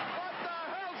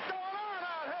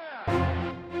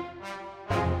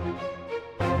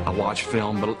watch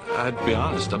film, but I'd be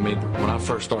honest, I mean, when I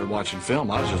first started watching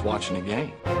film, I was just watching the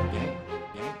game.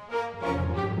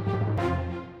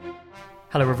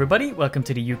 Hello everybody, welcome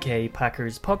to the UK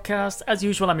Packers podcast. As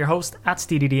usual, I'm your host at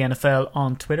SteedyDNFL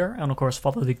on Twitter, and of course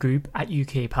follow the group at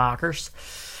UK Packers.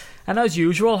 And as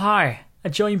usual, hi,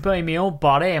 I'm joined by my old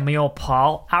buddy and my old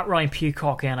pal at Ryan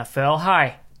Peacock NFL.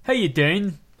 Hi, how you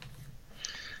doing?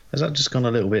 Has that just gone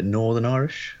a little bit Northern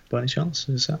Irish by any chance?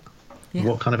 Is that? Yeah.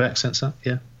 What kind of accent's that?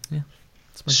 Yeah.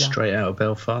 That's my job. Straight out of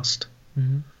Belfast.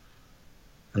 Mm-hmm.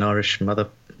 An Irish mother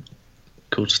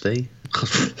called Steve.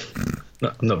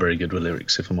 No, I'm not very good with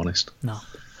lyrics, if I'm honest. No.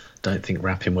 Don't think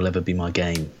rapping will ever be my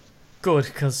game. Good,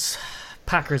 because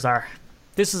Packers are.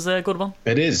 This is a good one.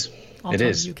 It is. All-time it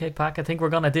is. UK Pack. I think we're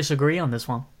going to disagree on this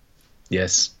one.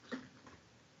 Yes.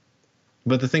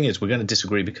 But the thing is, we're going to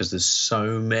disagree because there's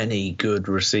so many good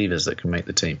receivers that can make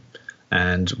the team.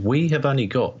 And we have only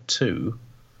got 2,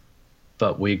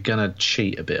 but we're going to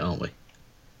cheat a bit, aren't we?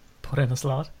 Put in a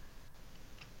slot.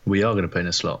 We are going to put in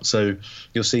a slot. So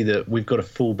you'll see that we've got a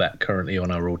fullback currently on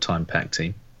our all-time pack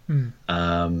team.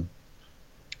 And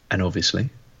obviously,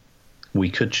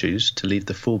 we could choose to leave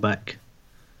the fullback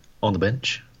on the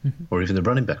bench, or even the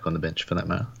running back on the bench for that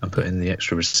matter, and put in the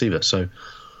extra receiver. So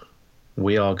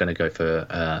we are going to go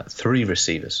for 3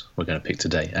 receivers we're going to pick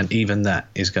today. And even that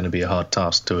is going to be a hard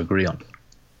task to agree on.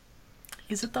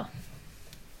 Is it though?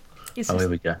 Here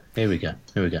we go.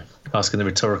 Asking the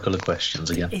rhetorical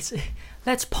questions again.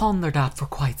 Let's ponder that for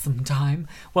quite some time.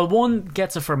 Well, one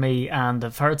gets it for me, and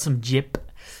I've heard some jip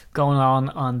going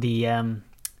on the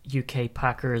UK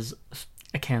Packers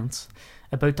accounts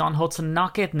about Don Hudson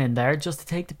not getting in there just to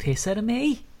take the piss out of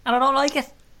me, and I don't like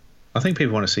it. I think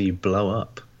people want to see you blow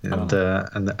up, and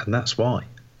that's why.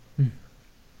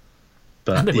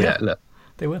 But and yeah, look,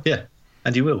 they will. Yeah.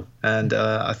 And you will. And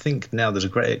I think now there's a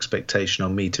great expectation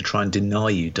on me to try and deny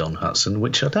you Don Hudson,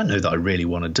 which I don't know that I really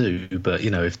want to do. But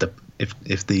you know, if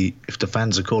the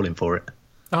fans are calling for it,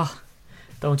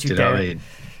 don't you do you dare! Know what I mean?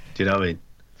 Do you know what I mean?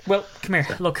 Well, come here.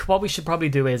 Look, what we should probably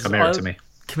do is come here to me.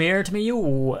 Come here to me. You.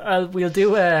 We'll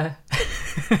do a.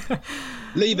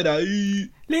 Leave it out.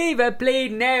 Leave it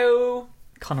bleed now.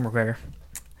 Conor McGregor.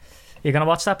 You gonna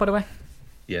watch that, by the way?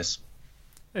 Yes.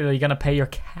 Are you going to pay your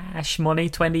cash money,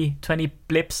 20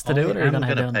 blips to do it? Or are you I'm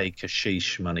going to pay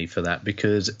cashish money for that,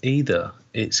 because either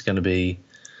it's going to be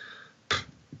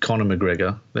Conor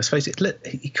McGregor. Let's face it,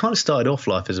 he kind of started off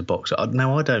life as a boxer.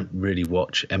 Now, I don't really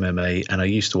watch MMA, and I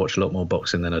used to watch a lot more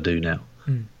boxing than I do now.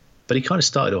 But he kind of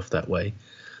started off that way.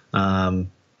 And,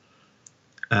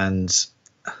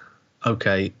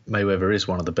 okay, Mayweather is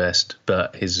one of the best,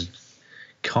 but his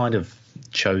kind of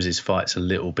chose his fights a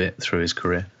little bit through his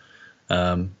career.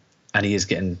 And he is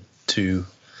getting to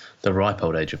the ripe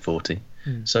old age of 40.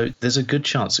 So there's a good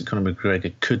chance that Conor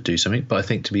McGregor could do something. But I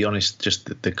think, to be honest,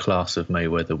 just the class of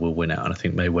Mayweather will win out. And I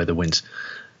think Mayweather wins.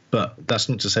 But that's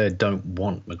not to say I don't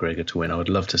want McGregor to win. I would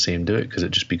love to see him do it because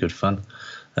it'd just be good fun.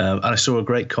 And I saw a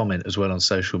great comment as well on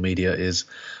social media is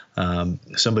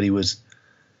somebody was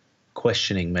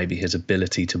questioning maybe his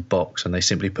ability to box. And they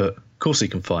simply put, of course he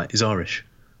can fight. He's Irish.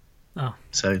 Oh.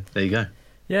 So there you go.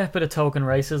 Yeah, bit of token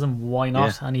racism. Why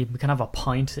not? Yeah. And he can have a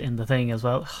pint in the thing as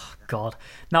well. Oh, God.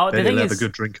 Now Maybe the thing he'll is, have a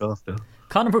good drink after.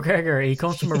 Conor McGregor, he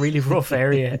comes from a really rough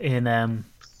area in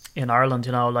Ireland.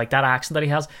 You know, like that accent that he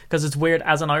has, because it's weird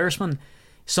as an Irishman.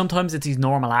 Sometimes it's his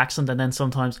normal accent, and then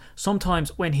sometimes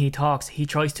when he talks, he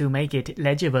tries to make it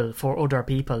legible for other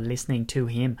people listening to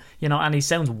him. You know, and he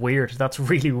sounds weird. That's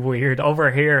really weird. Over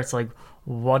here, it's like,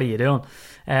 what are you doing?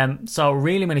 So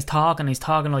really, when he's talking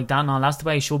like that, and all, that's the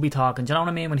way he should be talking. Do you know what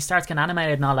I mean? When he starts getting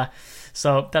animated and all that,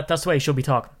 so that's the way he should be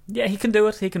talking. Yeah, he can do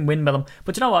it. He can win with him.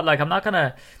 But you know what? Like, I'm not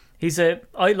gonna.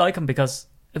 I like him because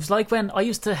it was like when I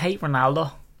used to hate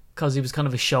Ronaldo because he was kind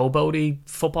of a showboaty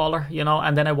footballer, you know.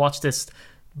 And then I watched this,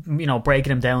 you know,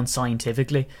 breaking him down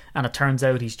scientifically, and it turns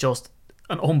out he's just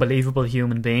an unbelievable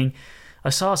human being.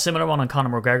 I saw a similar one on Conor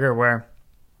McGregor where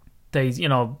they, you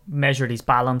know, measured his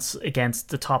balance against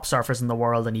the top surfers in the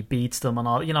world, and he beats them and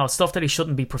all, you know, stuff that he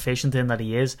shouldn't be proficient in that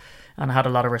he is, and I had a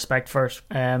lot of respect for it.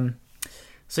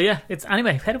 So yeah, it's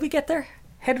anyway. How did we get there?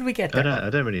 I don't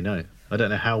really know. I don't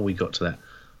know how we got to that.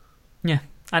 Yeah.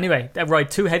 Anyway,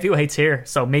 right, 2 heavyweights here.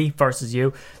 So me versus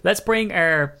you. Let's bring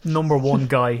our number 1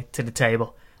 guy to the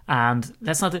table, and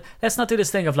let's not do this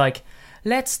thing of like,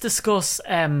 let's discuss,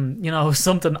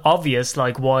 something obvious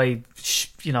like why,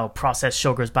 processed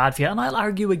sugar is bad for you, and I'll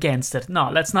argue against it. No,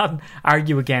 let's not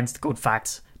argue against good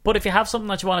facts. But if you have something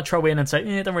that you want to throw in and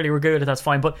say, don't really agree with it, that's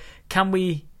fine. But can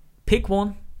we pick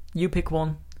one? You pick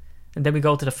one, and then we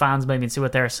go to the fans maybe and see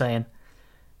what they're saying.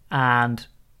 And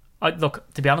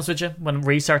look, to be honest with you, when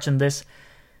researching this,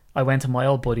 I went to my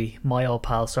old buddy, my old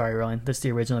pal, sorry Ryan, this is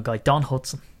the original guy, Don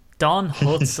Hudson. Don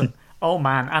Hudson. Oh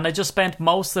man. And I just spent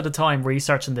most of the time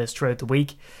researching this throughout the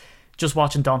week, just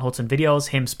watching Don Hudson videos,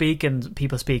 him speaking,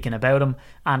 people speaking about him.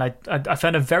 And I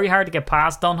found it very hard to get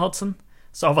past Don Hudson.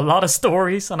 So I have a lot of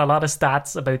stories and a lot of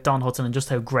stats about Don Hudson and just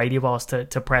how great he was to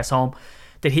press home.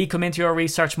 Did he come into your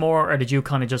research more, or did you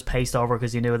kind of just paste over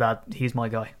because you knew that he's my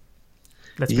guy?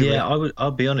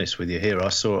 I'll be honest with you here. I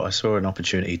saw an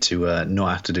opportunity to not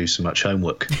have to do so much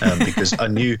homework because I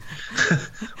knew.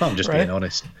 Well, I'm just being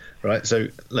honest, right? So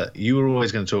look, you were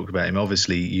always going to talk about him.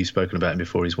 Obviously, you've spoken about him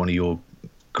before. He's one of your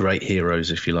great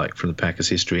heroes, if you like, from the Packers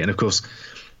history, and of course,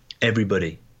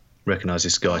 everybody recognise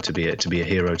this guy to be a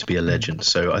hero, to be a legend.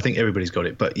 So I think everybody's got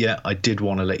it. But yeah, I did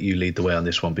want to let you lead the way on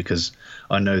this one because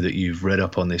I know that you've read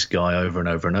up on this guy over and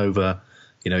over and over.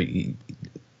 You know,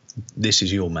 this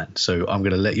is your man. So I'm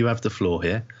going to let you have the floor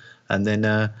here, and then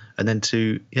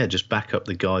to just back up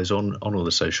the guys on all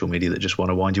the social media that just want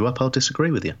to wind you up. I'll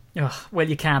disagree with you. Ugh, well,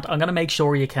 you can't. I'm going to make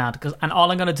sure you can't, and all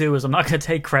I'm going to do is I'm not going to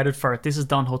take credit for it. This is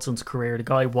Don Hudson's career. The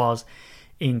guy was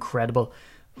incredible.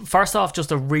 First off,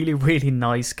 just a really, really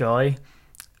nice guy.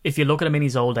 If you look at him in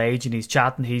his old age and he's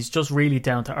chatting, he's just really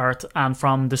down to earth. And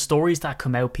from the stories that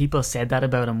come out, people said that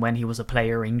about him when he was a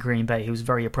player in Green Bay. He was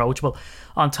very approachable.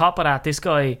 On top of that, this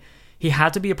guy, he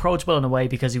had to be approachable in a way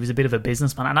because he was a bit of a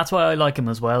businessman. And that's why I like him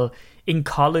as well. In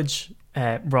college,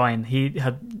 Ryan, he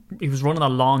was running a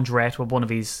laundrette with one of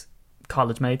his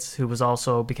college mates who was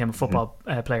also became a football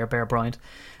player, Bear Bryant.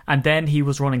 And then he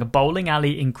was running a bowling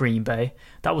alley in Green Bay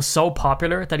that was so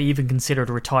popular that he even considered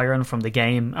retiring from the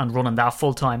game and running that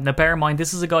full time. Now bear in mind,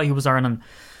 this is a guy who was earning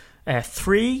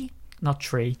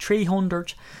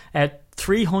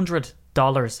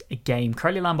 $300 a game.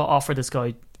 Curly Lambeau offered this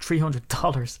guy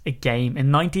 $300 a game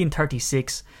in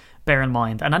 1936. Bear in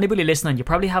mind, and anybody listening, you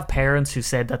probably have parents who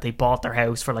said that they bought their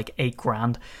house for like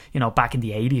 $8,000, back in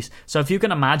the 80s. So if you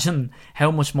can imagine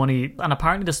how much money, and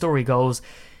apparently the story goes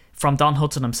from Don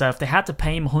Hudson himself, they had to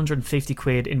pay him 150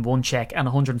 quid in one check and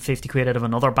 150 quid out of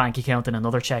another bank account in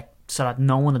another check so that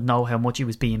no one would know how much he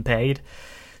was being paid.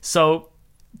 So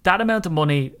that amount of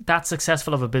money, that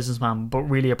successful of a businessman, but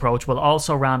really approachable.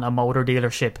 Also ran a motor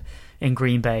dealership in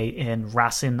Green Bay in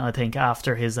Racine, I think,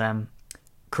 after his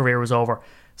career was over.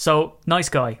 So, nice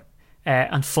guy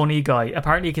and funny guy.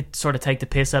 Apparently you could sort of take the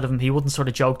piss out of him. He wouldn't sort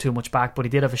of joke too much back, but he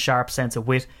did have a sharp sense of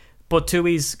wit. But to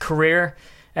his career,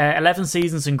 11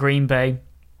 seasons in Green Bay,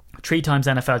 3 times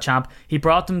NFL champ. He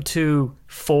brought them to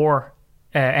 4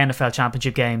 NFL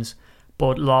championship games,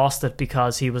 but lost it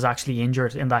because he was actually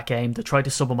injured in that game. They tried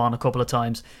to sub him on a couple of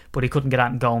times, but he couldn't get out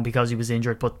and going because he was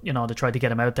injured. But, they tried to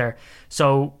get him out there.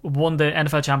 So, won the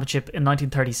NFL championship in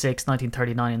 1936,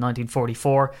 1939 and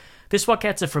 1944. This is what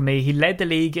gets it for me. He led the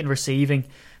league in receiving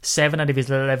 7 out of his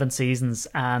 11 seasons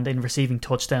and in receiving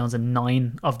touchdowns in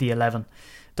 9 of the 11.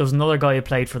 There was another guy who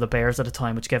played for the Bears at the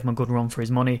time, which gave him a good run for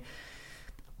his money.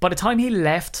 By the time he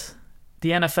left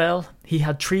the NFL, he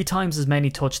had 3 times as many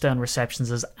touchdown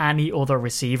receptions as any other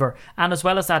receiver. And as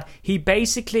well as that, he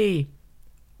basically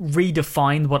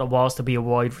redefined what it was to be a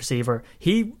wide receiver.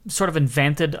 He sort of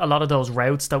invented a lot of those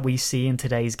routes that we see in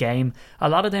today's game. A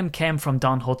lot of them came from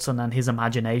Don Hudson and his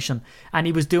imagination, and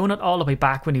he was doing it all the way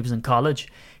back when he was in college.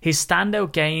 His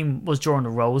standout game was during the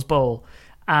Rose Bowl,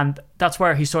 and that's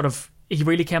where he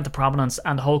really came to prominence,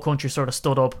 and the whole country sort of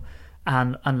stood up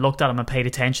and looked at him and paid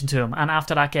attention to him. And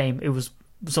after that game, it was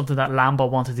something that Lambeau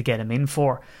wanted to get him in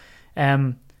for.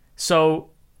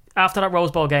 So after that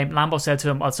Rose Bowl game, Lambeau said to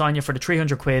him, I'll sign you for the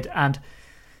 300 quid. And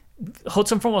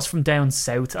Hudson was from down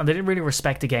south, and they didn't really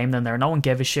respect the game then there. No one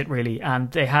gave a shit really. And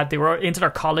they were into their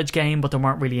college game, but they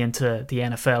weren't really into the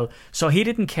NFL. So he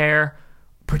didn't care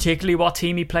particularly what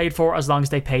team he played for as long as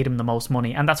they paid him the most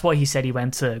money. And that's why he said he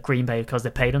went to Green Bay, because they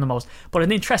paid him the most. But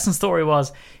an interesting story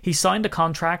was he signed a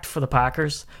contract for the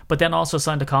Packers, but then also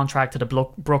signed a contract to the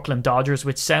Brooklyn Dodgers,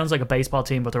 which sounds like a baseball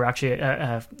team, but they're actually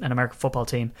an American football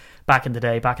team back in the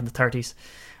day, back in the 30s.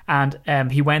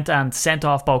 And he went and sent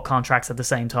off both contracts at the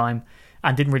same time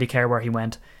and didn't really care where he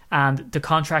went. And the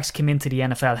contracts came into the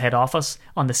NFL head office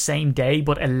on the same day,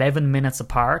 but 11 minutes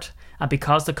apart. And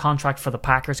because the contract for the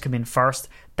Packers came in first,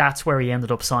 that's where he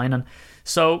ended up signing.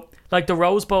 So, like the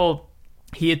Rose Bowl,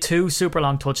 he had 2 super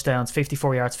long touchdowns,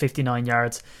 54 yards, 59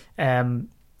 yards,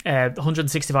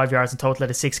 165 yards in total out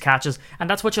of 6 catches. And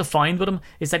that's what you'll find with him,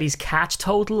 is that his catch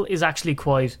total is actually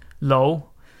quite low.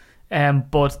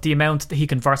 But the amount that he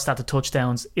converts that to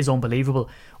touchdowns is unbelievable.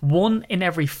 1 in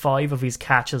every 5 of his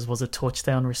catches was a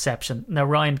touchdown reception. Now,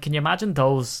 Ryan, can you imagine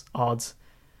those odds?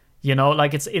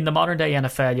 Like it's in the modern day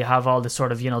NFL, you have all this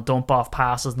sort of, dump off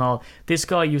passes and all. This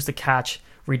guy used to catch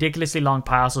ridiculously long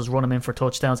passes, run him in for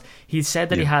touchdowns. He said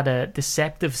that he had a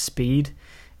deceptive speed,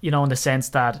 in the sense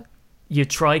that you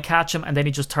try catch him and then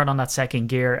he just turn on that second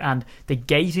gear, and the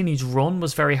gait in his run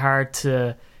was very hard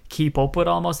to keep up with.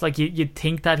 Almost like you'd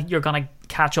think that you're going to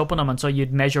catch up on him, and so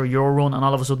you'd measure your run and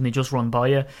all of a sudden he just run by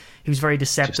you. He was very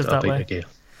deceptive that way.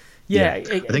 Yeah, I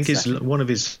think one of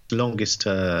his longest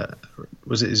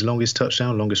was it his longest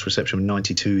touchdown, longest reception,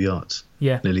 92 yards.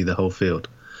 Yeah, nearly the whole field.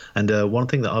 And one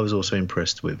thing that I was also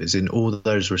impressed with is in all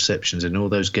those receptions, in all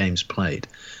those games played,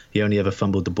 he only ever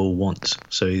fumbled the ball once.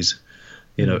 So he's,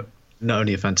 not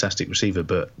only a fantastic receiver,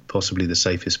 but possibly the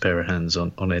safest pair of hands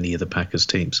on any of the Packers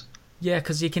teams. Yeah,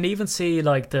 because you can even see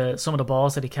like some of the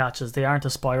balls that he catches, they aren't the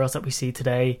spirals that we see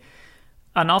today.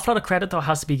 An awful lot of credit though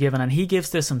has to be given, and he gives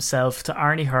this himself, to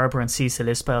Arnie Herber and Cecil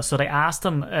Isbell. So they asked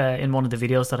him in one of the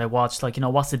videos that I watched, like,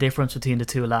 what's the difference between the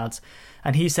two lads?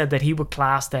 And he said that he would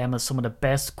class them as some of the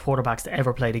best quarterbacks to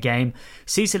ever play the game.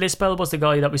 Cecil Isbell was the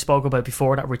guy that we spoke about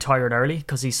before that retired early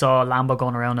because he saw Lambeau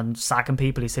going around and sacking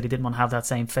people. He said he didn't want to have that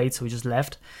same fate, so he just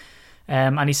left.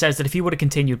 And he says that if he would have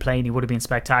continued playing, he would have been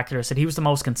spectacular. He said he was the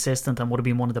most consistent and would have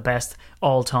been one of the best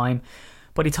all time.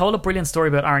 But he told a brilliant story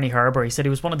about Arnie Herber. He said he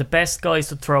was one of the best guys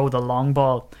to throw the long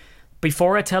ball.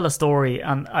 Before I tell a story,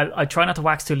 and I try not to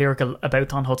wax too lyrical about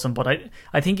Don Hutson, but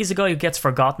I think he's a guy who gets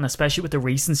forgotten, especially with the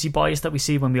recency bias that we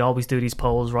see when we always do these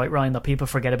polls, right, Ryan? That people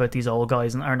forget about these old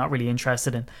guys and are not really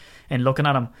interested in looking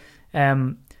at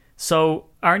them. So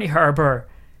Arnie Herber,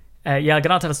 I'll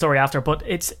get on to the story after, but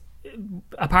it's...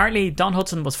 Apparently Don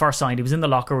Hutson was first signed. He was in the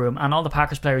locker room, and all the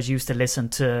Packers players used to listen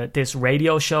to this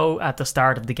radio show at the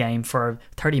start of the game for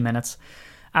 30 minutes.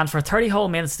 And for 30 whole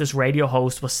minutes, this radio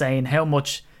host was saying how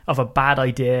much of a bad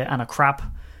idea and a crap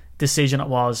decision it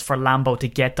was for Lambeau to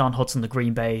get Don Hutson to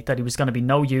Green Bay, that he was going to be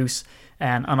no use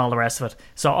and all the rest of it.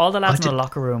 So all the lads in the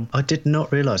locker room... I did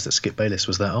not realise that Skip Bayless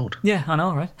was that old. Yeah, I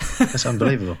know, right? That's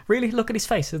unbelievable. Really? Look at his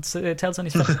face. It tells on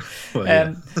his face. Well,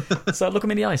 yeah. So look him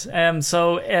in the eyes.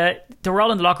 So they were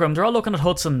all in the locker room. They're all looking at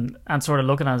Hutson and sort of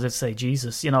looking at him as if to say,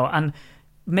 Jesus, and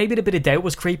maybe a bit of doubt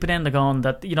was creeping in. They're going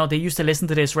that, they used to listen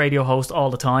to this radio host all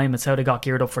the time. It's how they got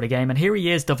geared up for the game. And here he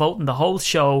is devoting the whole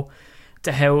show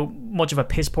to how much of a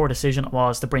piss poor decision it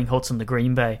was to bring Hutson to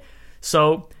Green Bay.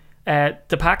 So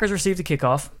the Packers received the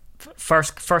kickoff,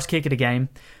 first kick of the game.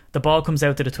 The ball comes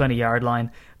out to the 20-yard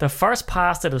line. The first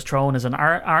pass that is thrown is an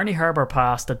Arnie Herber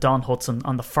pass to Don Hutson.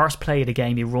 On the first play of the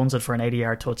game, he runs it for an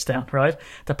 80-yard touchdown, right?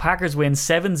 The Packers win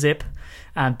 7-0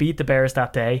 and beat the Bears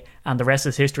that day, and the rest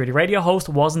is history. The radio host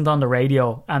wasn't on the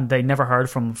radio, and they never heard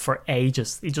from him for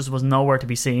ages. He just was nowhere to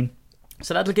be seen.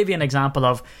 So that'll give you an example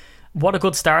of what a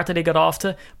good start that he got off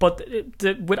to. But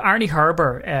with Arnie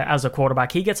Herber as a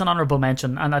quarterback, he gets an honourable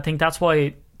mention, and I think that's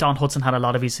why Don Hutson had a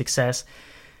lot of his success.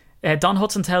 Don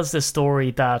Hutson tells this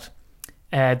story that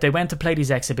they went to play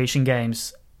these exhibition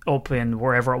games up in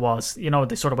wherever it was.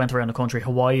 They sort of went around the country.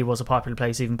 Hawaii was a popular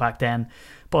place even back then.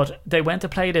 But they went to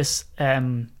play this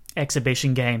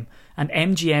exhibition game, and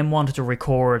MGM wanted to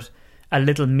record a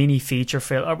little mini feature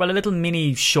film, or a little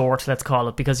mini short, let's call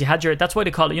it, because you had that's why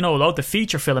they call it, the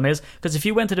feature film is, because if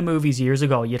you went to the movies years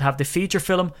ago, you'd have the feature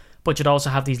film, but you'd also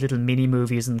have these little mini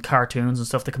movies and cartoons and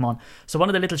stuff that come on. So one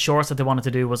of the little shorts that they wanted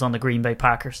to do was on the Green Bay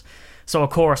Packers. So of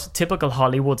course, typical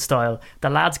Hollywood style, the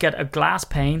lads get a glass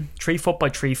pane, 3 foot by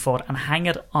 3 foot, and hang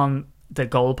it on the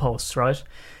goalposts, right?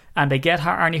 And they get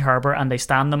Arnie Herber and they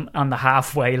stand them on the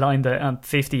halfway line, the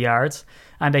 50 yards.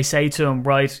 And they say to him,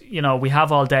 right, we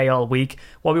have all day, all week.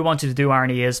 What we want you to do,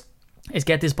 Arnie, is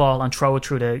get this ball and throw it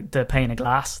through the pane of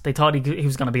glass. They thought he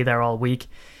was going to be there all week.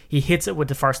 He hits it with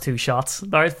the first 2 shots.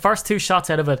 The first 2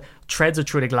 shots out of it, treads it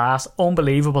through the glass.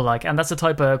 Unbelievable, and that's the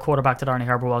type of quarterback that Arnie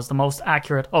Herber was, the most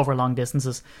accurate over long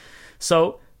distances.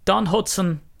 So Don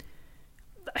Hutson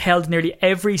held nearly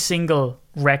every single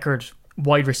record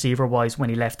wide receiver wise when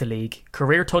he left the league.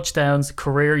 Career touchdowns,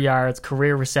 career yards,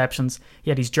 career receptions.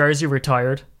 He had his jersey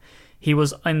retired. He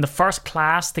was in the first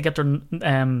class to get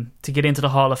into the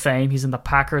Hall of Fame. He's in the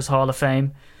Packers Hall of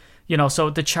Fame. So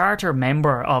the charter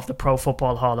member of the Pro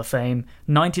Football Hall of Fame.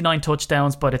 99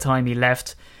 touchdowns by the time he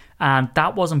left, and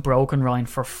that wasn't broken, Ryan,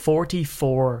 for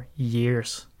 44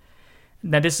 years.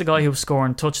 Now this is a guy who was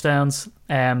scoring touchdowns,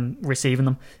 receiving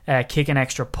them, kicking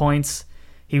extra points.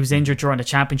 He was injured during the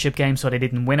championship game, so they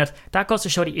didn't win it. That goes to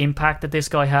show the impact that this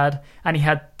guy had. And he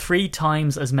had 3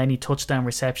 times as many touchdown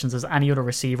receptions as any other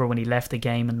receiver when he left the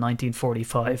game in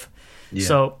 1945. Yeah.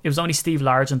 So it was only Steve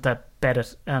Largent that bet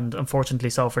it, and unfortunately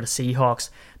so for the Seahawks,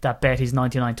 that bet his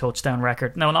 99 touchdown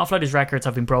record. Now, an awful lot of his records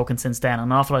have been broken since then,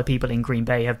 and an awful lot of people in Green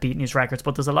Bay have beaten his records,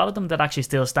 but there's a lot of them that actually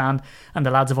still stand, and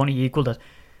the lads have only equalled it.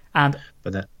 And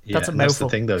that's a mouthful. That's the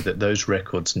thing, though, that those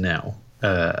records now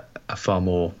a far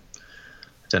more,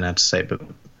 I don't know how to say it, but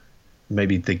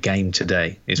maybe the game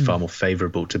today is far more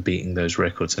favourable to beating those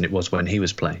records than it was when he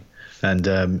was playing.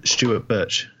 And Stuart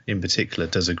Birch in particular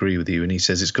does agree with you, and he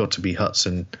says it's got to be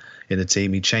Hudson in the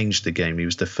team. He changed the game. He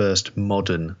was the first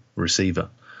modern receiver.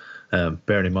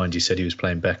 Bearing in mind, you said he was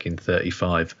playing back in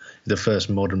 35, the first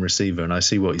modern receiver, and I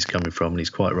see what he's coming from, and he's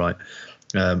quite right.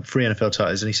 3 NFL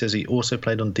titles, and he says he also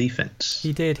played on defense.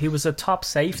 He did. He was a top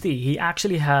safety. He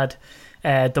actually had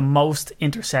the most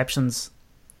interceptions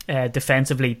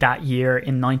defensively that year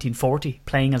in 1940,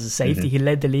 playing as a safety. He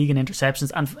led the league in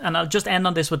interceptions. And I'll just end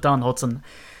on this with Don Hudson.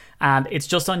 And it's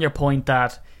just on your point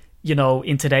that, you know,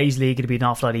 in today's league it'd be an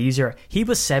awful lot easier. He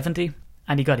was 70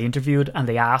 and he got interviewed, and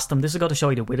they asked him, this has got to show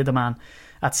you the wit of the man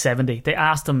at 70. They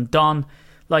asked him, Don,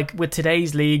 like with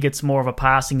today's league, it's more of a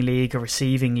passing league, a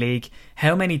receiving league.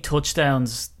 How many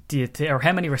touchdowns or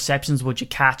how many receptions would you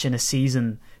catch in a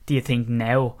season, do you think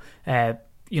now,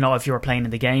 you know, if you were playing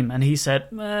in the game? And he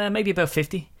said, maybe about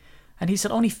 50. And he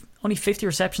said, only 50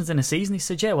 receptions in a season? He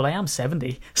said, yeah, well, I am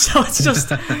 70. So it's just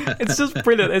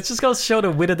brilliant. It's just got to show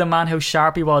the wit of the man, how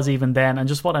sharp he was even then, and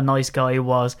just what a nice guy he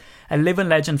was. A living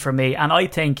legend for me. And I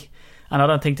think, and I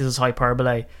don't think this is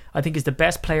hyperbole, I think he's the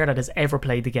best player that has ever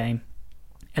played the game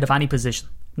out of any position.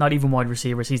 Not even wide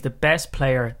receivers. He's the best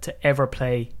player to ever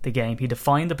play the game. He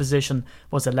defined the position,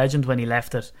 was a legend when he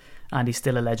left it, and he's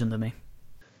still a legend to me.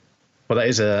 Well, that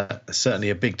is certainly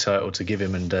a big title to give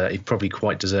him, and he's probably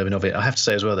quite deserving of it. I have to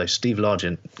say as well, though, Steve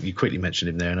Largent, you quickly mentioned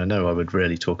him there, and I know I would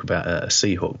rarely talk about a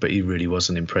Seahawk, but he really was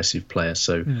an impressive player,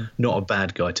 so not a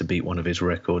bad guy to beat one of his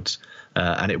records.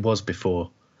 And it was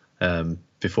before it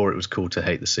was cool to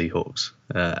hate the Seahawks,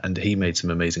 and he made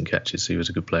some amazing catches, so he was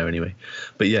a good player anyway.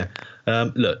 But yeah,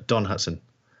 look, Don Hudson,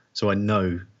 so I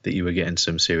know that you were getting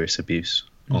some serious abuse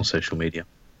on social media.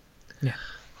 Yeah.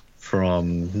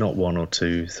 From not 1 or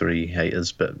 2, 3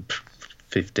 haters, but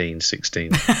 15,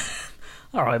 16.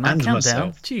 All right, man, and calm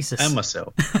myself, down. Jesus. And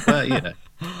myself. Well, you know,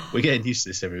 we're getting used to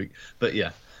this every week. But yeah,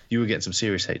 you were getting some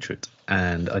serious hatred.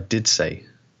 And I did say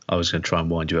I was going to try and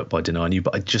wind you up by denying you,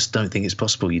 but I just don't think it's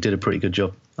possible. You did a pretty good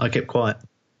job. I kept quiet.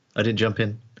 I didn't jump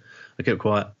in. I kept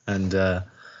quiet. And I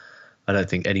don't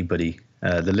think anybody,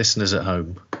 the listeners at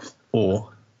home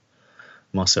or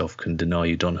myself, can deny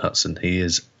you Don Hudson. He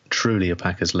is truly a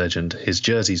Packers legend. His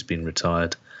jersey's been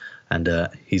retired, and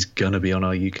he's going to be on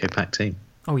our UK Pack team.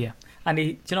 Oh, yeah. And do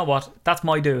you know what? That's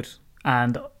my dude.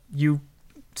 And you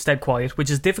stayed quiet, which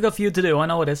is difficult for you to do. I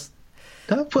know it is.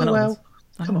 No, well,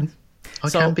 come on. I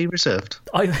can be reserved.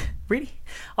 I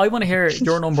want to hear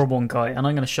your number one guy, and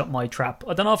I'm going to shut my trap.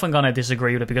 I don't know if I'm going to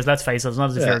disagree with it, because let's face it, it's not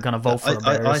as if you're going to vote for a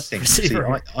Bears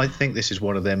receiver. I think this is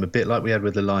one of them, a bit like we had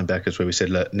with the linebackers, where we said,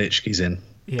 look, Nitschke's in.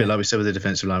 A bit like we said with the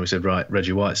defensive line, we said, right,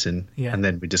 Reggie White's in, and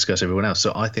then we discuss everyone else.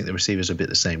 So I think the receivers are a bit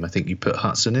the same. I think you put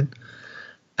Hudson in,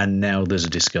 and now there's a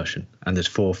discussion, and there's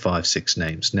 4, 5, 6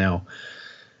 names. Now,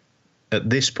 at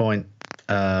this point,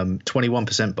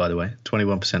 21%, by the way,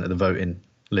 21% of the voting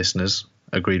listeners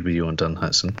agreed with you on Don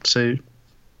Hudson. So,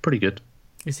 pretty good.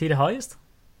 Is he the highest?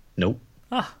 Nope.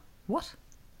 Ah, what?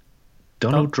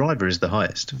 Donald Driver is the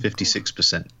highest,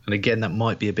 56%. And again, that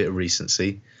might be a bit of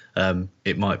recency.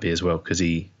 It might be as well, because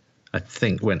he, I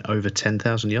think, went over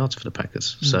 10,000 yards for the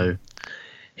Packers. So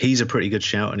he's a pretty good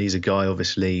shout, and he's a guy,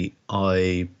 obviously,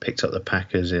 I picked up the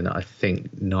Packers in, I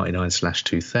think,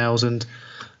 99/2000.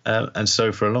 And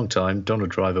so for a long time, Donald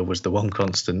Driver was the one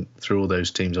constant through all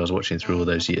those teams I was watching through all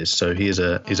those years. So he's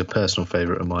a personal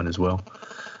favourite of mine as well.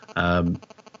 And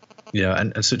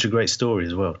such a great story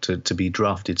as well, to be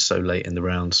drafted so late in the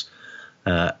rounds,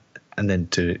 and then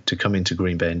to come into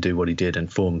Green Bay and do what he did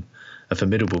and form a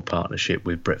formidable partnership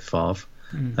with Brett Favre,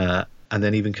 and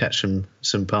then even catch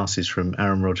some passes from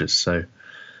Aaron Rodgers. So,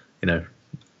 you know,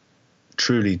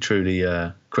 truly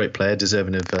great player,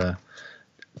 deserving of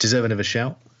a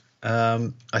shout.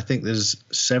 I think there's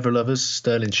several others.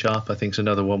 Sterling Sharp, I think, is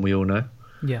another one we all know.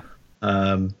 Yeah.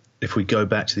 If we go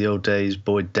back to the old days,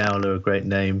 Boyd Dowler, a great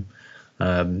name.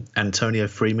 Antonio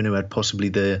Freeman, who had possibly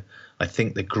the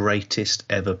greatest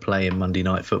ever play in Monday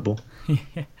Night Football,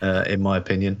 in my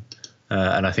opinion.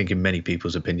 And I think in many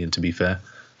people's opinion, to be fair.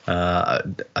 I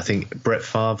think Brett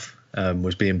Favre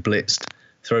was being blitzed,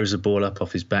 throws the ball up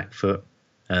off his back foot.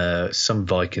 Some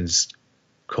Vikings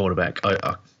quarterback,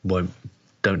 I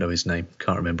don't know his name,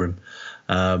 can't remember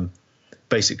him.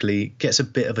 Basically gets a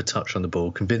bit of a touch on the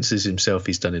ball, convinces himself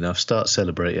he's done enough, starts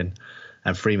celebrating,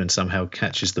 and Freeman somehow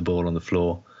catches the ball on the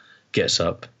floor, gets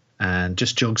up, and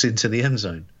just jogs into the end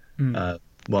zone,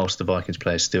 whilst the Vikings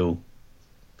player is still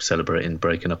celebrating,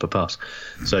 breaking up a pass.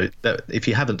 So if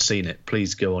you haven't seen it,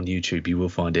 please go on YouTube. You will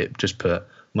find it. Just put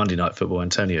Monday Night Football,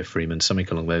 Antonio Freeman, something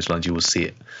along those lines. You will see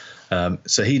it.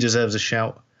 So he deserves a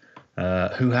shout.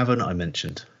 Who haven't I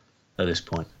mentioned at this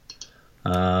point?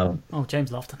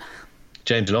 James Lofton.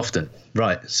 James Lofton.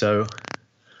 Right. So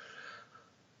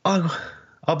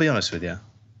I'll be honest with you.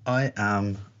 I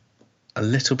am a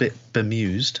little bit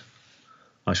bemused.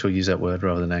 I shall use that word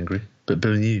rather than angry, but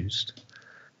bemused.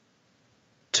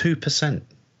 2%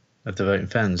 of the voting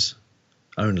fans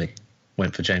only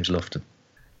went for James Lofton.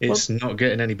 It's not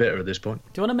getting any better at this point.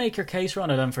 Do you want to make your case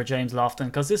runner then for James Lofton?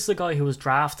 Because this is a guy who was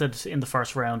drafted in the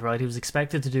first round, right? He was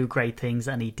expected to do great things,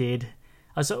 and he did.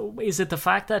 So is it the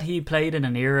fact that he played in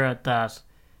an era that,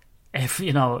 if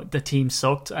the team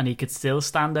sucked, and he could still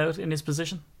stand out in his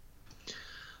position?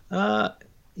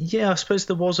 Yeah, I suppose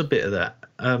there was a bit of that.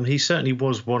 He certainly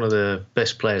was one of the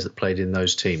best players that played in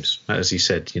those teams. As he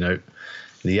said, the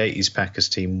 80s Packers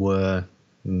team were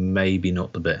maybe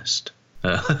not the best,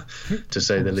 to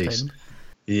say the least.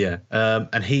 Yeah,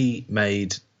 and he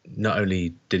made, not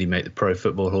only did he make the Pro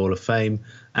Football Hall of Fame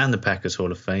and the Packers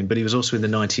Hall of Fame, but he was also in the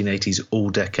 1980s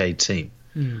All-Decade team.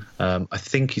 I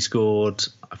think he scored,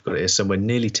 I've got it here somewhere,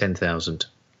 nearly 10,000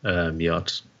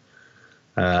 yards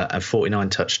and 49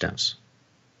 touchdowns.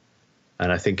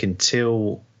 And I think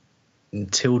until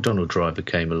Donald Driver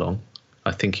came along,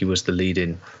 I think he was the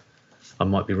leading. I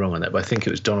might be wrong on that, but I think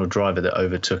it was Donald Driver that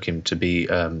overtook him to be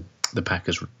the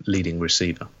Packers' leading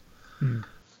receiver.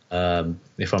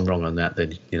 If I'm wrong on that,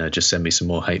 then just send me some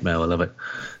more hate mail. I love it.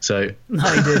 So no,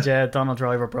 he did. Yeah, Donald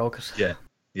Driver broke it.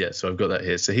 Yeah. So I've got that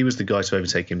here. So he was the guy to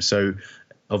overtake him. So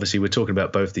obviously we're talking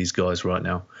about both these guys right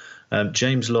now.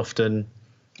 James Lofton,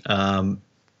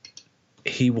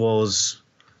 he was,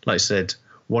 like I said,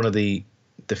 one of the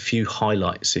few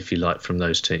highlights, if you like, from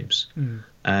those teams.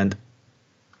 And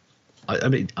I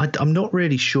mean, I'm not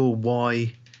really sure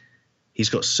why he's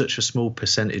got such a small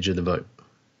percentage of the vote.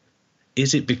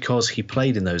 Is it because he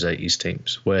played in those 80s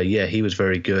teams where, he was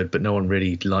very good, but no one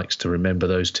really likes to remember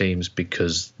those teams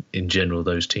because, in general,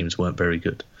 those teams weren't very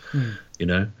good,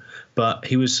 But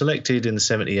he was selected in the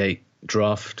 78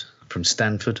 draft from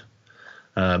Stanford.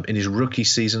 In his rookie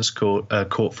season,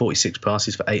 caught 46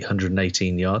 passes for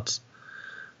 818 yards.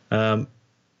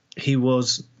 He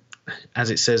was,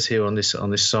 as it says here on this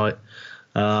site,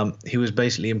 he was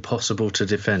basically impossible to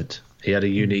defend. He had a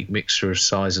unique mixture of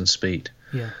size and speed.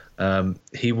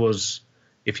 He was,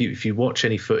 if you watch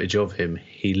any footage of him,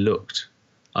 he looked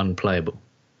unplayable.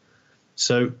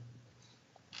 So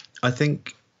I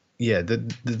think,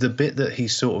 the bit that he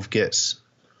sort of gets,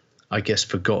 I guess,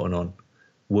 forgotten on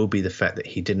will be the fact that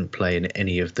he didn't play in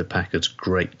any of the Packers'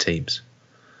 great teams.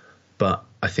 But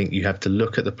I think you have to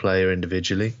look at the player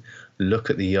individually, look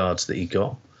at the yards that he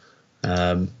got.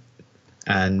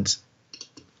 And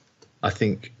I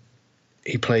think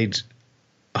he played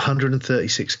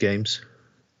 136 games,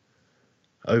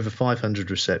 over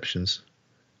 500 receptions,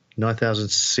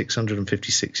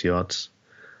 9,656 yards,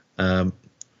 and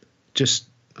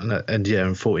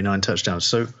 49 touchdowns.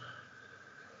 So,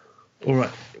 all right,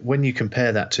 when you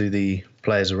compare that to the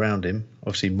players around him,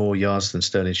 obviously more yards than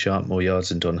Sterling Sharp, more yards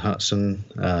than Don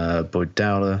Hutson, Boyd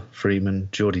Dowler, Freeman,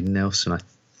 Jordy Nelson, I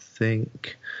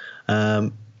think.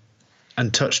 And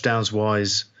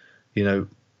touchdowns-wise,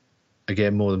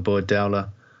 again, more than Boyd Dowler.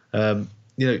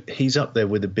 He's up there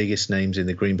with the biggest names in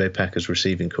the Green Bay Packers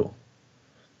receiving corps.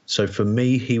 So for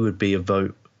me, he would be a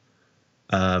vote.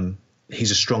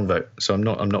 He's a strong vote. So I'm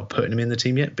not putting him in the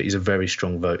team yet, but he's a very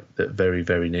strong vote. That very,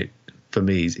 very neat. For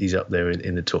me, he's up there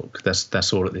in the talk.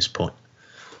 That's all at this point.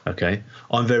 Okay,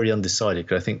 I'm very undecided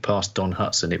because I think past Don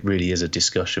Hutson, it really is a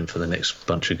discussion for the next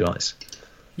bunch of guys.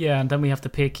 Yeah, and then we have to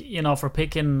pick. If we're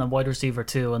picking a wide receiver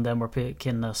too, and then we're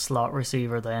picking a slot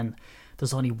receiver, then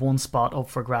there's only one spot up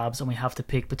for grabs, and we have to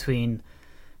pick between,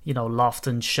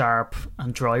 Lofton, Sharp,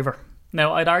 and Driver.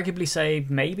 Now, I'd arguably say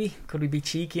maybe could we be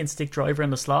cheeky and stick Driver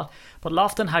in the slot, but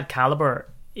Lofton had caliber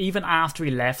even after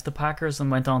he left the Packers and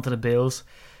went on to the Bills.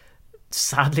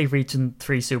 Sadly, reaching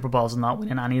 3 Super Bowls and not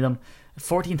winning any of them.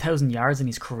 14,000 yards in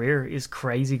his career is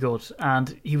crazy good,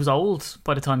 and he was old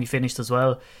by the time he finished as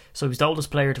well. So he was the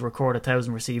oldest player to record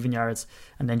 1,000 receiving yards,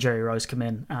 and then Jerry Rice came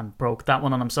in and broke that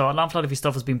one on him. So a lot of his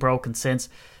stuff has been broken since.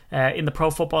 In the Pro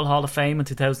Football Hall of Fame in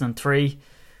 2003,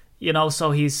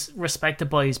 so he's respected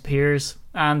by his peers.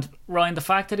 And Ryan, the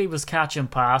fact that he was catching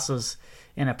passes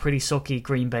in a pretty sucky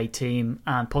Green Bay team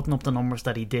and putting up the numbers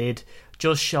that he did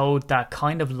just showed that,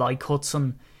 kind of like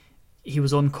Hudson, he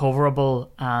was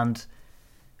uncoverable. And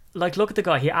look at the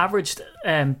guy, he averaged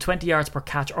 20 yards per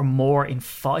catch or more in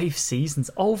 5 seasons.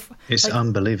 It's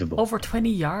unbelievable. Over 20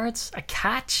 yards a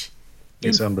catch.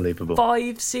 It's unbelievable.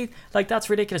 5 seasons. Like, that's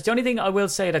ridiculous. The only thing I will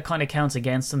say that kind of counts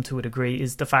against him to a degree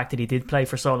is the fact that he did play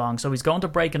for so long. So he's going to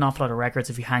break an awful lot of records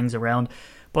if he hangs around.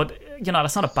 But,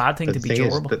 that's not a bad thing to be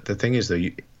durable. The thing is, though,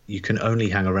 you can only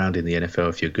hang around in the NFL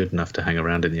if you're good enough to hang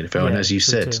around in the NFL. Yeah, and as you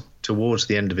said, too. towards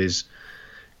the end of his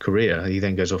career, he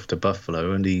then goes off to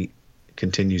Buffalo and he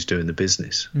continues doing the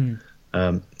business.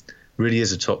 Really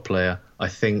is a top player. I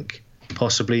think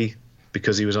possibly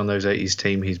because he was on those 80s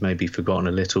team, he's maybe forgotten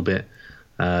a little bit.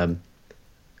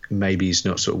 Maybe he's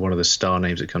not sort of one of the star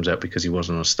names that comes out because he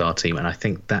wasn't on a star team. And I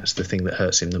think that's the thing that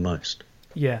hurts him the most.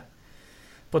 Yeah.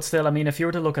 But still, I mean, if you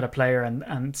were to look at a player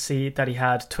and see that he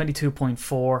had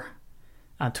 22.4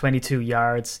 and 22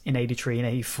 yards in 83 and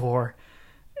 84,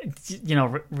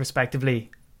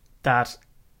 respectively, that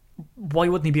why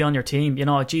wouldn't he be on your team?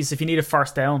 Geez, if you need a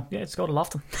first down, just go to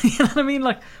Lofton. You know what I mean?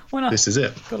 Like, why not? This is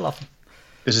it. Go to Lofton.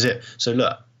 This is it. So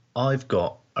look, I've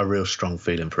got a real strong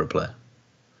feeling for a player.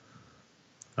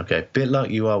 Okay, a bit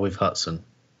like you are with Hudson,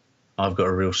 I've got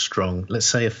a real strong, let's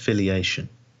say, affiliation,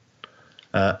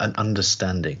 an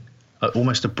understanding,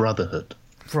 almost a brotherhood.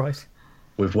 Right.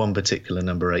 With one particular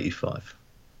number 85.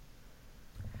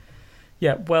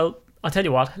 Yeah, well, I'll tell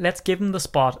you what, let's give him the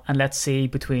spot and let's see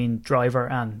between Driver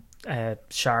and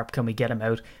Sharp, can we get him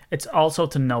out? It's also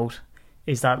to note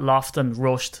is that Lofton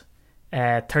rushed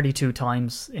 32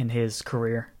 times in his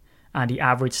career and he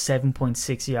averaged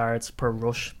 7.6 yards per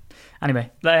rush. Anyway,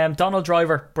 Donald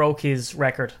Driver broke his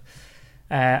record.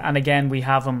 And again, we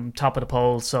have him top of the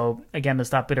poll. So again,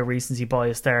 there's that bit of recency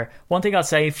bias there. One thing I'll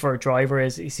say for Driver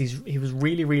is he was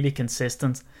really, really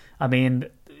consistent. I mean,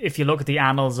 if you look at the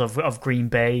annals of Green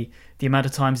Bay, the amount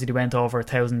of times that he went over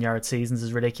 1,000-yard seasons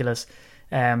is ridiculous.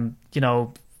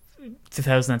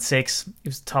 2006, he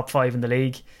was top 5 in the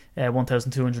league,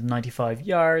 1,295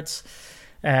 yards.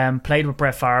 Played with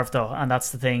Brett Favre though, and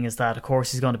that's the thing, is that of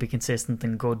course he's going to be consistent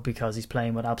and good because he's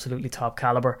playing with absolutely top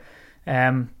caliber.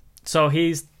 So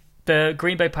he's the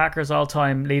Green Bay Packers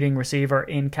all-time leading receiver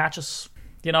in catches.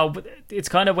 It's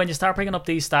kind of when you start bringing up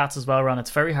these stats as well, Ron, it's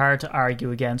very hard to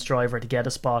argue against Driver to get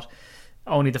a spot.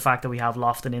 Only the fact that we have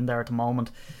Lofton in there at the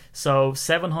moment. So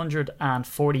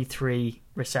 743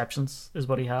 receptions is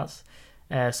what he has.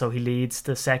 So he leads.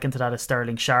 The second to that is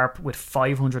Sterling Sharp with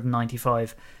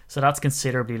 595. So that's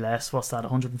considerably less. What's that?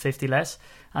 150 less.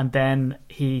 And then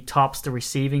he tops the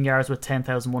receiving yards with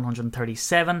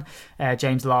 10,137.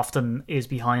 James Lofton is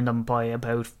behind him by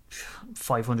about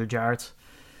 500 yards.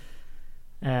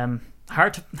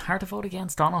 Hard to vote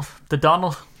against Donald. The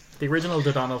original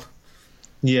Donald.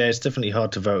 Yeah, it's definitely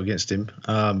hard to vote against him.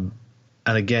 And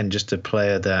again, just a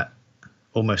player that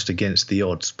almost against the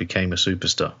odds became a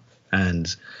superstar.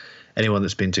 And anyone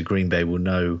that's been to Green Bay will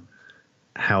know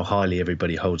how highly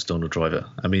everybody holds Donald Driver.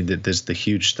 I mean, there's the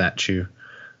huge statue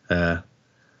thing,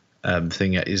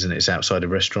 isn't it? It's outside a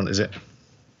restaurant, is it?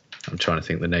 I'm trying to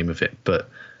think the name of it. But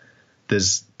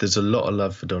there's a lot of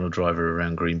love for Donald Driver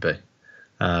around Green Bay.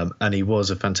 And he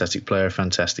was a fantastic player, a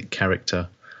fantastic character.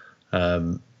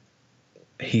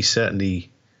 He certainly,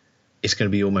 it's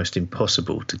going to be almost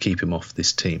impossible to keep him off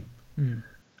this team.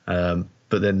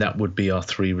 But then that would be our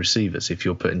 3 receivers if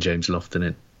you're putting James Lofton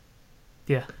in.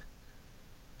 Yeah.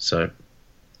 So,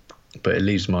 but it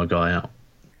leaves my guy out.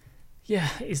 Yeah,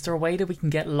 is there a way that we can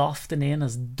get Lofton in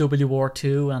as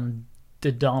WR2 and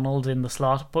the Donald in the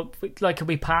slot? But we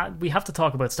have to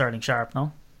talk about Sterling Sharp,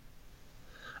 no?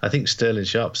 I think Sterling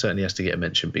Sharp certainly has to get a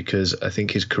mention because I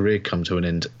think his career come to an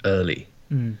end early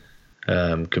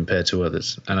compared to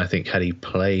others. And I think had he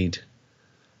played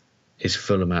his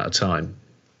full amount of time,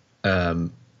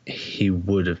 he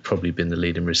would have probably been the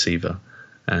leading receiver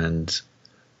and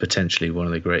potentially one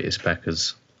of the greatest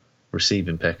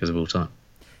receiving Packers of all time.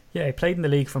 Yeah, he played in the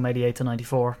league from 88 to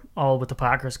 94, all with the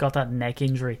Packers, got that neck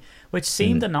injury, which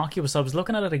seemed innocuous. I was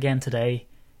looking at it again today.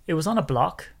 It was on a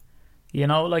block.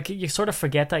 You sort of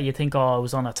forget that. You think, it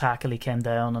was on a tackle, he came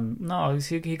down, and no,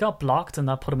 he got blocked, and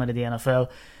that put him into the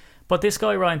NFL. But this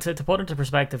guy, Ryan, to put into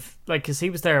perspective, because he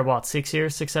was there, 6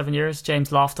 years, 7 years? James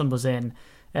Lofton was in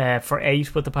for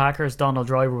 8 with the Packers. Donald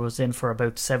Driver was in for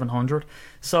about 700.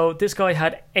 So this guy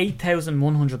had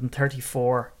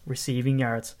 8,134 receiving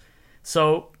yards.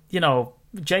 So,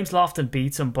 James Lofton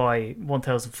beats him by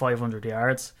 1,500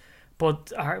 yards.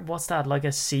 But what's that, like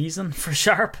a season for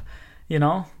Sharp?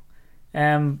 And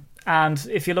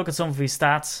if you look at some of his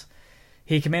stats,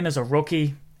 he came in as a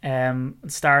rookie,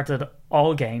 started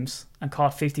all games and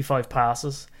caught 55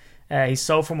 passes. His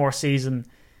sophomore season,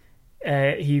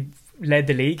 he led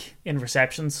the league in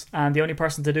receptions, and the only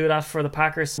person to do that for the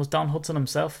Packers was Don Hudson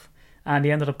himself. and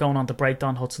he ended up going on to break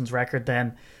Don Hudson's record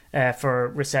then for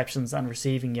receptions and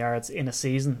receiving yards in a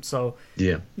season. So,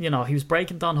 Yeah. you know, he was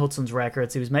breaking Don Hudson's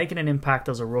records. He was making an impact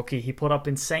as a rookie. He put up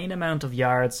insane amount of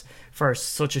yards for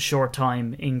such a short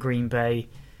time in Green Bay.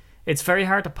 It's very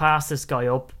hard to pass this guy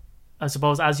up. I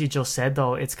suppose, as you just said,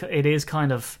 though, it is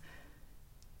kind of,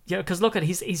 yeah, because look at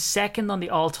he's second on the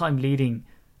all-time leading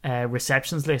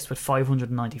receptions list with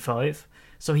 595.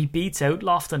 So he beats out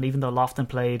Lofton, even though Lofton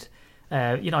played,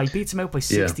 he beats him out by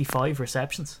 65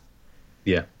 receptions.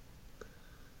 Yeah.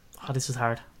 Oh, this is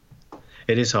hard.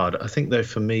 It is hard. I think, though,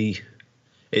 for me,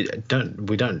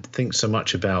 we don't think so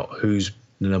much about who's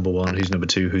the number one, who's number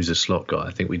two, who's a slot guy.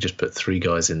 I think we just put three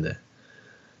guys in there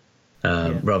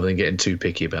rather than getting too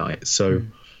picky about it. So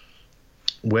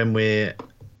when we're,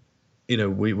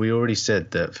 we already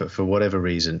said that for whatever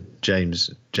reason,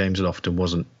 James Lofton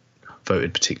wasn't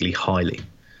voted particularly highly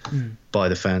by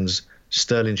the fans.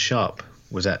 Sterling Sharp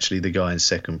was actually the guy in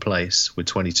second place with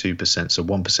 22%, so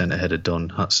 1% ahead of Don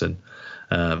Hudson,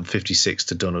 56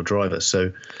 to Donald Driver.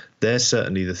 So they're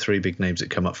certainly the three big names that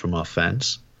come up from our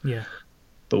fans. Yeah.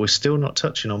 But we're still not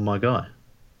touching on my guy.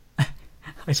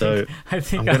 I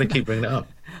think I'm going to keep bringing it up.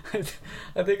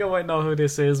 I think I might know who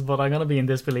this is, but I'm going to be in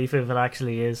disbelief if it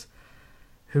actually is.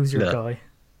 Who's your guy?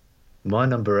 My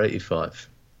number 85.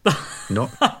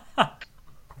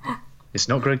 It's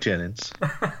not Greg Jennings.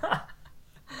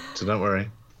 So don't worry.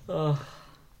 But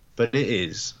it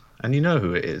is. And you know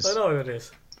who it is. I know who it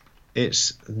is.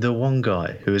 It's the one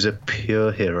guy who is a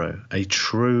pure hero, a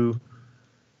true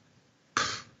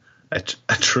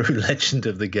legend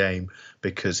of the game,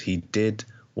 because he did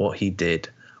what he did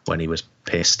when he was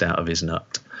pissed out of his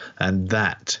nut. And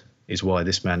that is why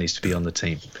this man needs to be on the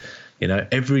team.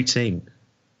 Every team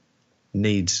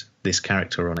needs this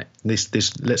character on it.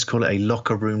 This let's call it a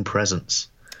locker room presence.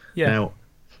 Yeah. Now,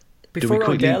 before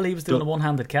Odell, he was doing a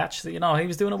one-handed catch. He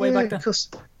was doing it way back then. Of course.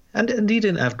 And he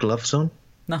didn't have gloves on.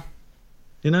 No.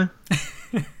 And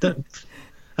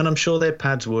I'm sure their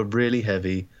pads were really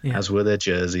heavy, as were their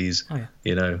jerseys. Oh,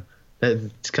 yeah.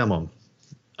 Come on.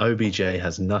 OBJ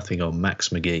has nothing on Max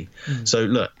McGee. So,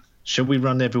 look, should we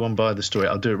run everyone by the story?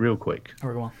 I'll do it real quick.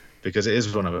 Or go on. Because it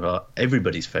is one of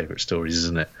everybody's favourite stories,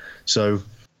 isn't it? So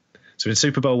in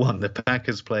Super Bowl I, the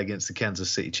Packers play against the Kansas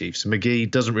City Chiefs. McGee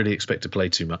doesn't really expect to play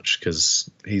too much because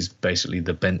he's basically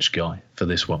the bench guy for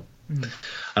this one.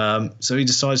 So he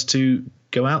decides to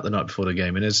go out the night before the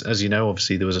game. And as you know,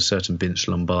 obviously there was a certain Vince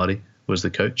Lombardi was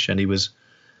the coach, and he was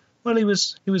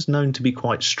known to be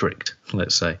quite strict,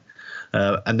 let's say.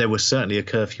 And there was certainly a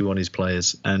curfew on his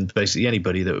players, and basically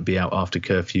anybody that would be out after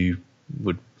curfew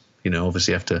would,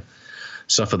 obviously have to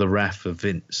suffer the wrath of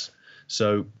Vince.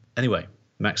 So anyway,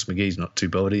 Max McGee's not too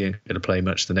bothered. He ain't going to play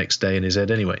much the next day in his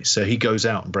head anyway. So he goes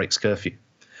out and breaks curfew.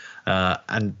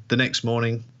 And the next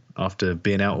morning, after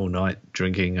being out all night,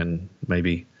 drinking and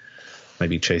maybe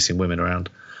chasing women around,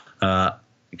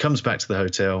 he comes back to the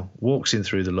hotel, walks in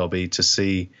through the lobby to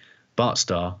see Bart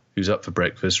Starr, who's up for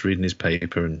breakfast, reading his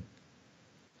paper and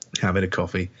having a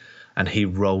coffee, and he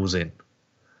rolls in.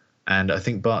 And I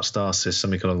think Bart Starr says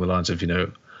something along the lines of,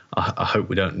 I hope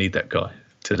we don't need that guy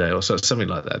today, or something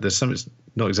like that. There's something,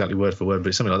 not exactly word for word, but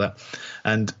it's something like that.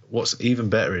 And what's even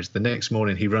better is the next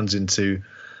morning he runs into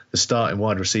the starting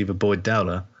wide receiver, Boyd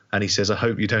Dowler, and he says, I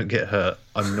hope you don't get hurt.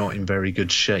 I'm not in very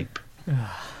good shape.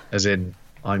 As in,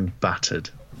 I'm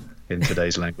battered in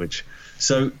today's language.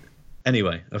 So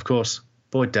anyway, of course,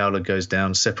 Boyd Dowler goes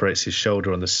down, separates his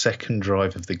shoulder on the second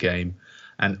drive of the game,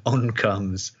 and on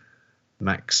comes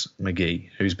Max McGee,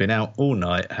 who's been out all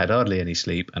night, had hardly any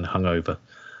sleep, and hungover.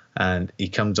 And he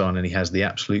comes on and he has the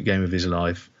absolute game of his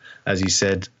life. As he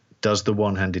said, does the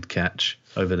one-handed catch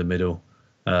over the middle,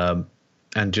 and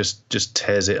just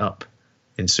tears it up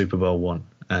in Super Bowl I,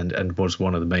 and was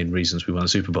one of the main reasons we won the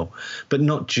Super Bowl. But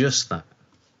not just that,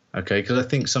 okay? Because I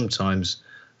think sometimes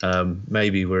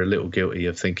maybe we're a little guilty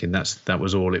of thinking that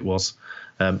was all it was.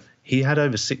 He had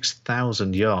over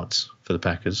 6,000 yards for the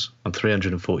Packers on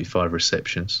 345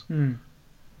 receptions.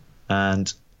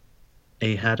 And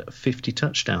he had 50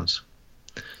 touchdowns.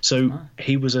 So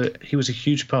he was a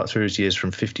huge part through his years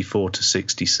from 54 to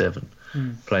 67,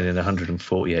 playing in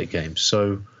 148 games.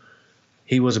 So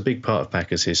he was a big part of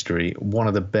Packers history, one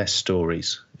of the best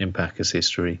stories in Packers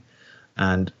history.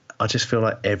 And I just feel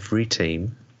like every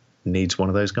team needs one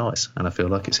of those guys, and I feel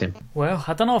like it's him. Well,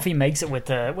 I don't know if he makes it with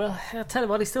the... Well, I'll tell you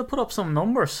what, he still put up some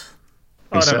numbers.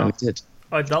 He certainly did.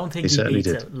 I don't think he beats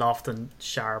did. it, Lofton,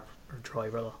 Sharp, or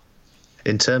Driver, though.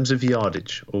 In terms of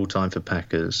yardage, all time for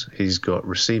Packers, he's got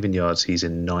receiving yards, he's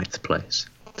in 9th place.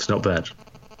 It's not bad.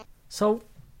 So,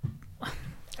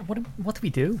 What do we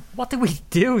do? What do we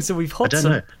do? So we've I Hudson.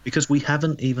 don't know, because we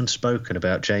haven't even spoken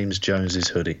about James Jones's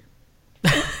hoodie.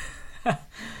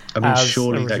 I mean, As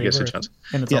surely a that gets a receiver chance.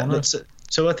 in its Yeah, own right.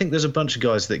 so I think there's a bunch of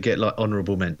guys that get like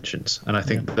honourable mentions, and I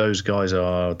think those guys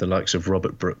are the likes of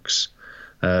Robert Brooks,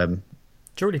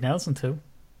 Jordy Nelson too.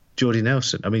 Geordie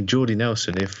Nelson. I mean, Geordie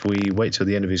Nelson, if we wait till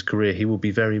the end of his career, he will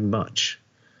be very much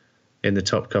in the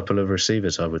top couple of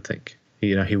receivers, I would think.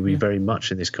 He will be very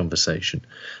much in this conversation.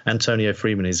 Antonio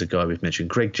Freeman is a guy we've mentioned.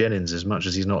 Greg Jennings, as much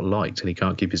as he's not liked and he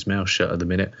can't keep his mouth shut at the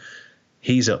minute,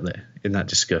 he's up there in that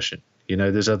discussion.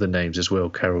 There's other names as well,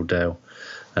 Carroll Dale,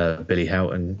 Billy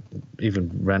Houghton,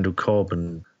 even Randall Cobb,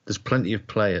 and there's plenty of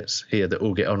players here that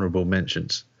all get honourable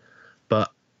mentions.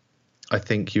 But I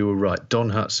think you were right.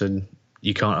 Don Hutson,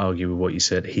 you can't argue with what you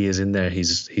said. He is in there.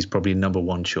 He's probably number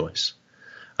one choice.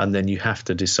 And then you have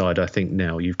to decide, I think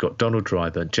now, you've got Donald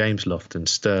Driver, James Lofton,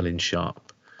 Sterling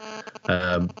Sharp.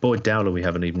 Boyd Dowler we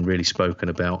haven't even really spoken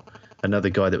about. Another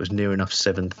guy that was near enough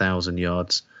 7,000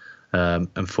 yards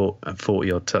and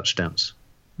 40-odd touchdowns.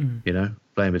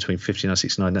 Playing between 59 and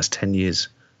 69. That's 10 years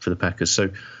for the Packers. So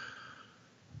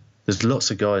there's lots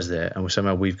of guys there, and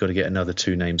somehow we've got to get another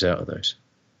two names out of those.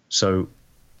 So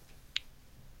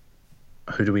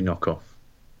who do we knock off?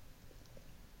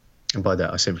 And by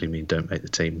that, I simply mean don't make the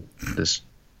team. That's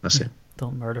it.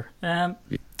 Don't murder. I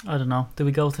don't know. Do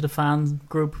we go to the fan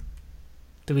group?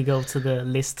 Do we go to the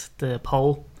list, the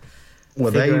poll?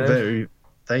 Well, Figure it out?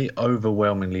 they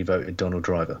overwhelmingly voted Donald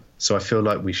Driver. So I feel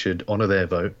like we should honour their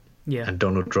vote, Yeah. and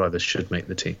Donald Driver should make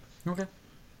the team. Okay.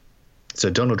 So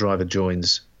Donald Driver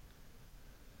joins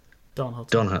Don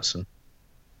Hudson. Don Hudson.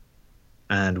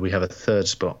 And we have a third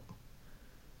spot,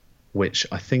 which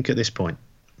I think at this point,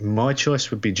 my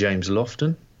choice would be James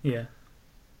Lofton, Yeah.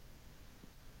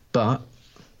 but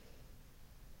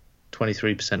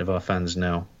 23% of our fans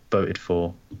now voted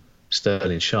for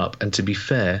Sterling Sharp. And to be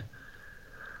fair,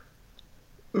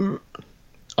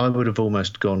 I would have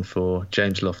almost gone for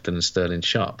James Lofton and Sterling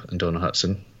Sharp and Don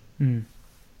Hudson.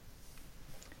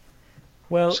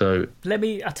 Well, So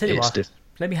I'll tell you it's what. diff-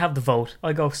 Let me have the vote.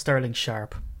 I go Sterling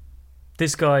Sharp.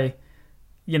 This guy,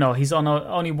 he's on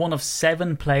only one of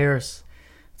 7 players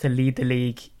to lead the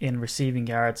league in receiving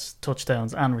yards,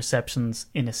 touchdowns, and receptions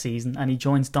in a season, and he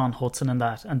joins Don Hudson in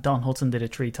that. And Don Hudson did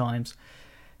it 3 times.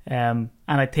 And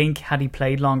I think had he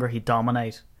played longer, he'd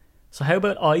dominate. So how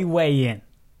about I weigh in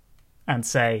and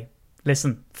say,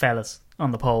 listen, fellas, on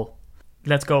the poll,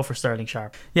 let's go for Sterling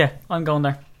Sharp. Yeah, I'm going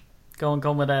there. Going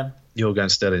with You're going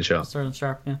Sterling Sharp. Sterling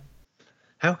Sharp. Yeah.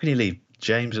 How can you leave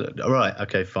James? All right,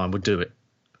 okay, fine, we'll do it.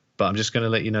 But I'm just going to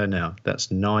let you know now, that's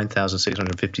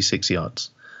 9,656 yards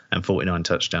and 49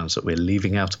 touchdowns that we're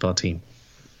leaving out of our team.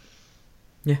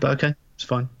 Yeah. But okay, it's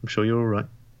fine. I'm sure you're all right.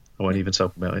 I won't even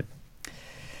talk about it.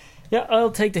 Yeah,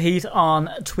 I'll take the heat on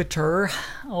Twitter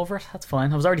over it. That's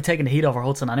fine. I was already taking the heat over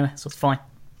Hudson anyway, so it's fine.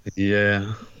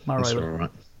 Yeah, All that's right. all right.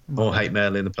 More hate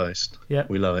mail in the post. Yeah.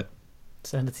 We love it.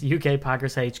 Send it to UK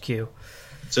Packers HQ.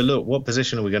 So look, what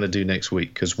position are we going to do next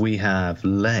week? Because we have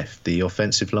left the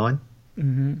offensive line,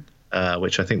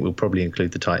 which I think we'll probably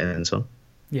include the tight ends on.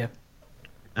 Yeah.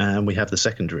 And we have the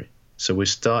secondary. So we're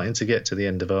starting to get to the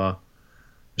end of we're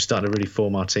starting to really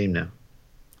form our team now.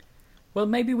 Well,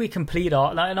 maybe we complete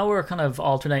all. I know we're kind of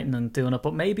alternating and doing it,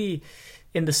 but maybe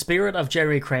in the spirit of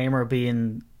Jerry Kramer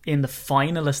being in the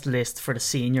finalist list for the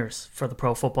seniors for the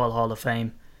Pro Football Hall of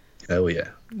Fame, Oh, yeah.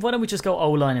 why don't we just go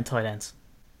O-line and tight ends?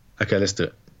 Okay, let's do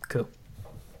it. Cool.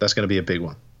 That's going to be a big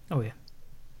one. Oh, yeah.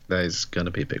 That is going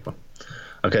to be a big one.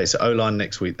 Okay, so O-line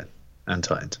next week then, and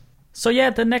tight end. So yeah,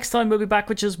 the next time we'll be back,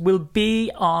 which will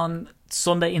be on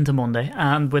Sunday into Monday,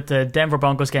 and with the Denver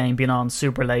Broncos game being on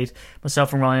super late,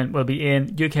 myself and Ryan will be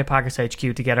in UK Packers HQ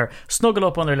together, snuggled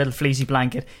up under a little fleecy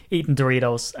blanket, eating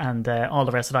Doritos and all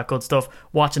the rest of that good stuff,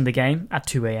 watching the game at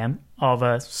 2 a.m. of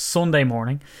a Sunday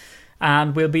morning,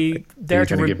 and we'll be there You're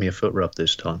to going to give me a foot rub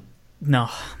this time. No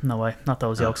way, not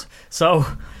those yokes. So,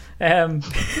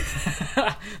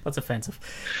 that's offensive.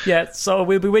 Yeah, so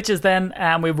we'll be witches then,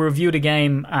 and we'll review the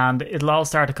game, and it'll all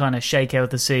start to kind of shake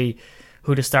out to see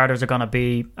who the starters are going to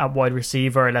be at wide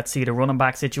receiver. Let's see the running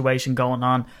back situation going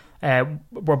on.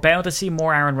 We're bound to see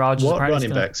more Aaron Rodgers. What Apparently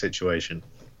running back situation?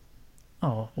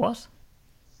 Oh, what?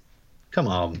 Come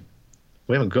on.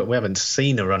 We haven't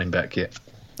seen a running back yet.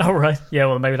 Oh, right. Yeah,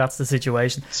 well, maybe that's the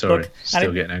situation. Sorry, Look,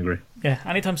 still getting angry. Yeah,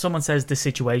 anytime someone says the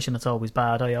situation, it's always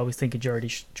bad. I always think of Geordie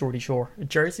Shore.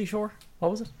 Jersey Shore?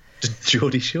 What was it?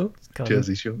 Geordie Shore? God,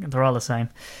 Jersey Shore. They're all the same.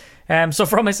 So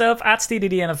from myself, at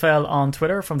STDDNFL on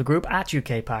Twitter, from the group, at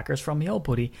UK Packers, from me old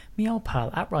buddy, me old pal,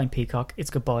 at Ryan Peacock,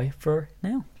 it's goodbye for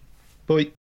now.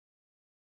 Bye.